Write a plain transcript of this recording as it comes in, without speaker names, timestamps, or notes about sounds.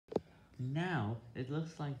Now, it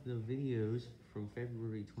looks like the videos from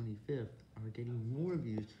February 25th are getting more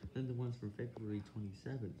views than the ones from February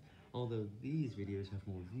 27th, although these videos have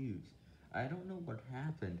more views. I don't know what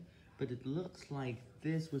happened, but it looks like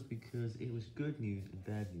this was because it was good news and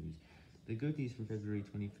bad news. The good news from February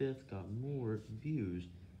 25th got more views.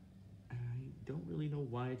 I don't really know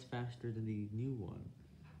why it's faster than the new one.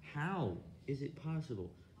 How is it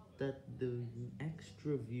possible that the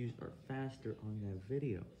extra views are faster on that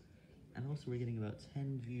video? And also we're getting about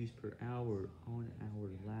 10 views per hour on our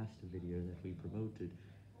last video that we promoted.